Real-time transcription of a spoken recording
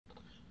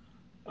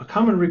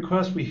common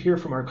request we hear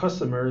from our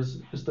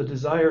customers is the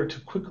desire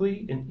to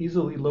quickly and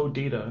easily load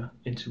data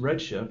into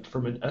Redshift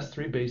from an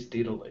S3-based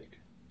data lake.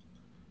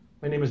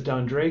 My name is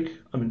Don Drake.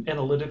 I'm an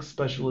Analytics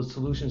Specialist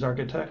Solutions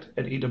Architect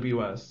at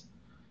AWS.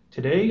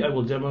 Today, I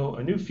will demo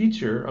a new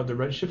feature of the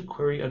Redshift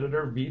Query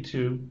Editor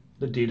v2,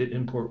 the Data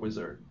Import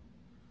Wizard.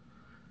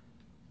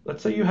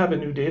 Let's say you have a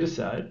new data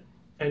set,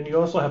 and you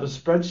also have a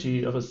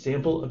spreadsheet of a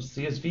sample of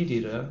CSV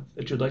data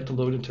that you'd like to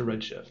load into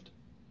Redshift.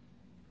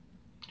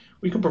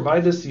 We can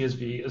provide this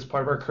CSV as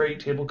part of our create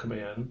table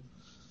command,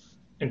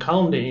 and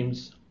column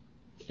names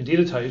and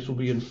data types will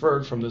be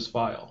inferred from this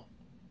file.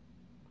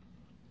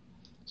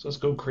 So let's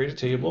go create a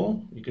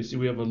table. You can see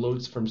we have a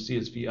load from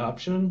CSV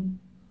option.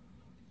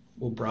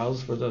 We'll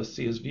browse for the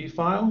CSV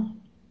file.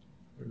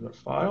 There's our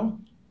file.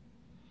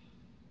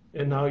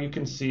 And now you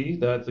can see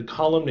that the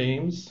column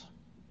names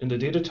and the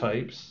data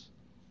types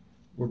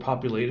were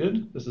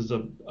populated. This is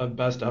a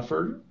best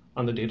effort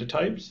on the data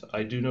types.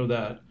 I do know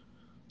that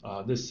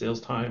this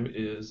sales time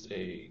is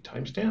a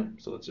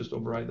timestamp, so let's just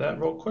override that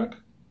real quick.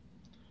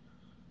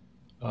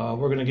 We're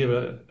going to give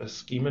a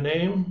schema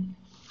name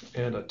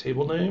and a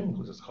table name.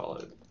 We'll just call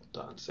it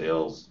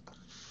 .sales.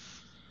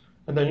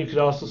 And then you could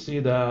also see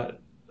that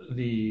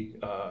the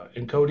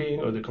encoding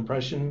or the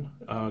compression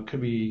could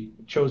be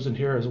chosen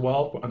here as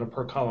well on a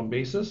per column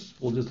basis.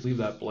 We'll just leave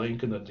that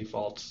blank and the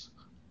defaults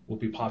will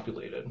be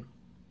populated.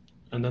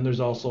 And then there's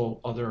also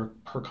other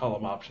per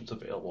column options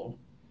available.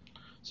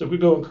 So if we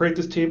go and create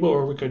this table,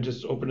 or we could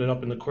just open it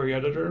up in the query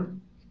editor.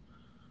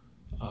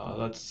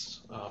 Let's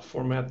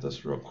format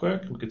this real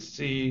quick. We could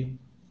see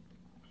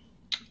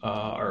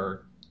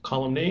our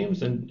column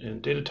names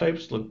and data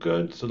types look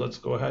good. So let's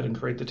go ahead and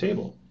create the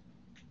table.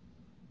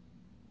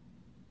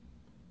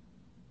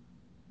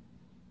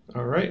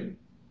 All right.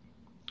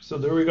 So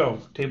there we go.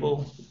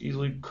 Table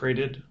easily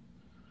created.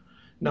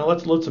 Now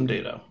let's load some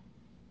data.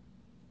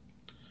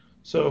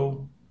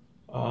 So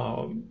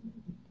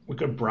we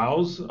could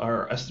browse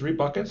our S3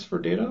 buckets for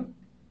data.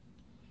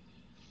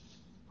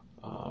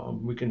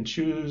 We can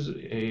choose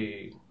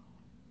a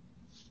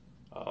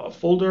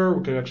folder.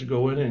 We can actually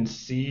go in and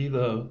see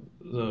the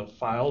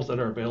files that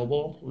are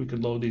available. We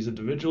could load these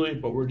individually,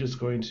 but we're just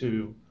going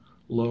to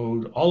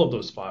load all of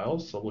those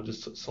files. So we'll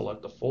just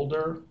select the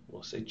folder.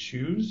 We'll say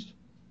choose.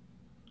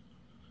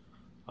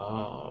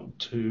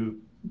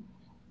 To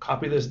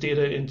copy this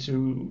data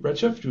into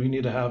Redshift, we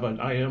need to have an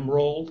IAM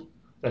role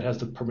that has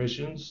the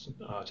permissions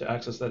to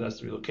access that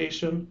S3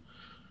 location.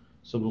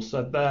 So we'll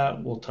set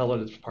that. We'll tell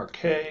it it's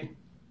Parquet.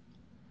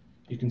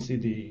 You can see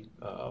the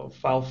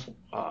file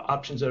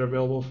options that are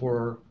available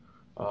for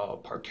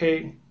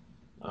Parquet.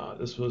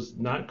 This was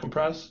not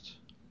compressed.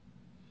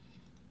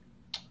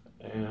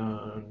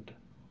 And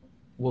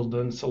we'll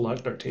then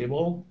select our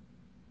table.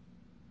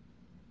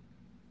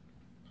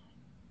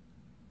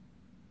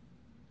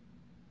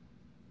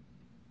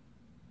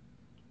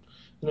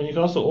 And then you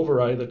can also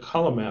override the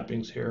column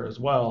mappings here as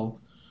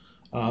well,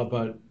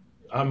 but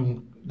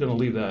I'm going to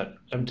leave that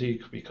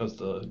empty because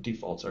the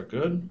defaults are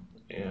good,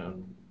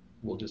 and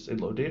we'll just say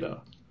load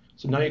data.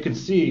 So now you can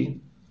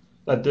see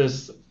that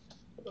this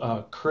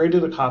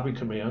created a copy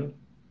command,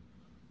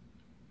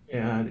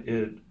 and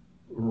it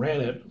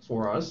ran it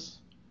for us.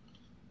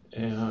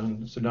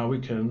 And so now we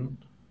can,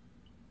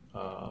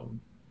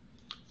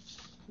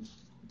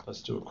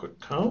 let's do a quick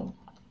count.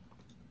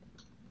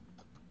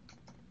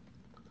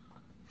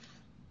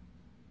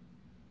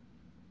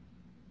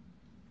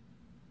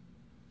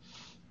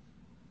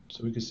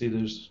 So we can see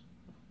there's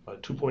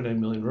 2.9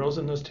 million rows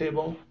in this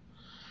table.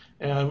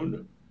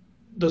 And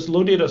this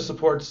load data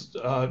supports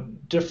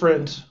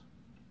different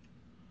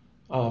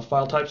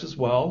file types as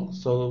well.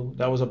 So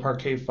that was a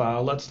Parquet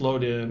file. Let's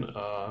load in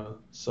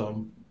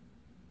some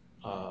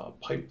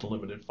pipe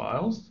delimited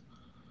files.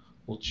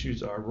 We'll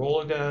choose our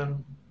role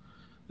again.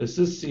 This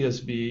is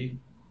CSV.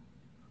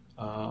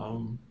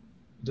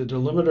 The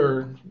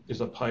delimiter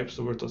is a pipe,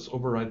 so we'll just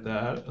override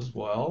that as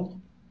well.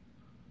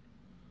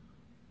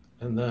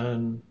 And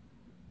then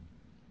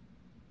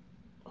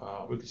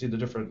we can see the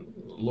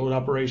different load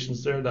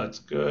operations there. That's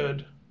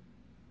good.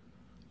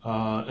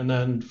 And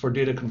then for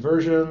data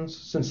conversions,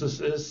 since this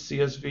is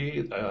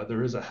CSV,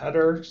 there is a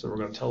header. So we're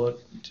going to tell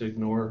it to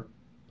ignore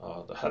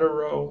the header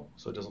row,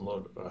 so it doesn't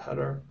load a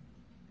header.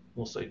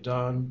 We'll say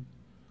done.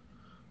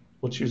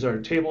 We'll choose our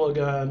table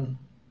again.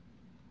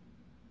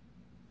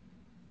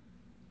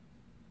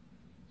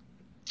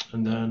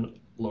 And then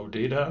load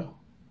data.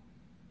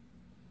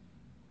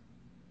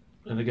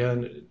 And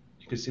again,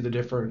 you can see the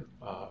different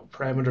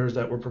parameters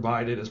that were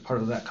provided as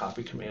part of that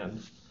copy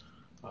command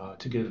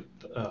to get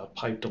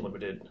pipe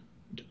delimited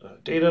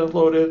data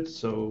loaded.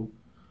 So,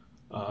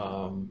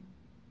 that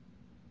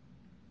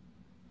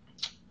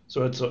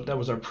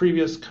was our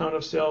previous count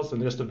of sales,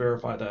 and just to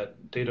verify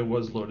that data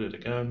was loaded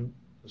again,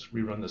 let's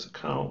rerun this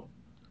account.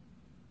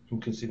 And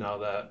we can see now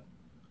that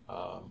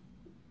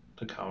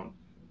the count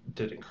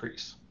did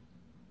increase.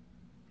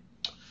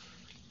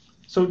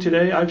 So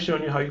today I've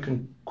shown you how you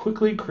can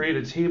quickly create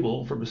a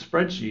table from a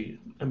spreadsheet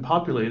and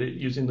populate it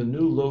using the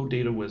new Load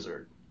Data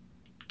Wizard.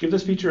 Give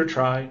this feature a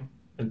try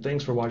and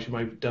thanks for watching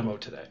my demo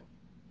today.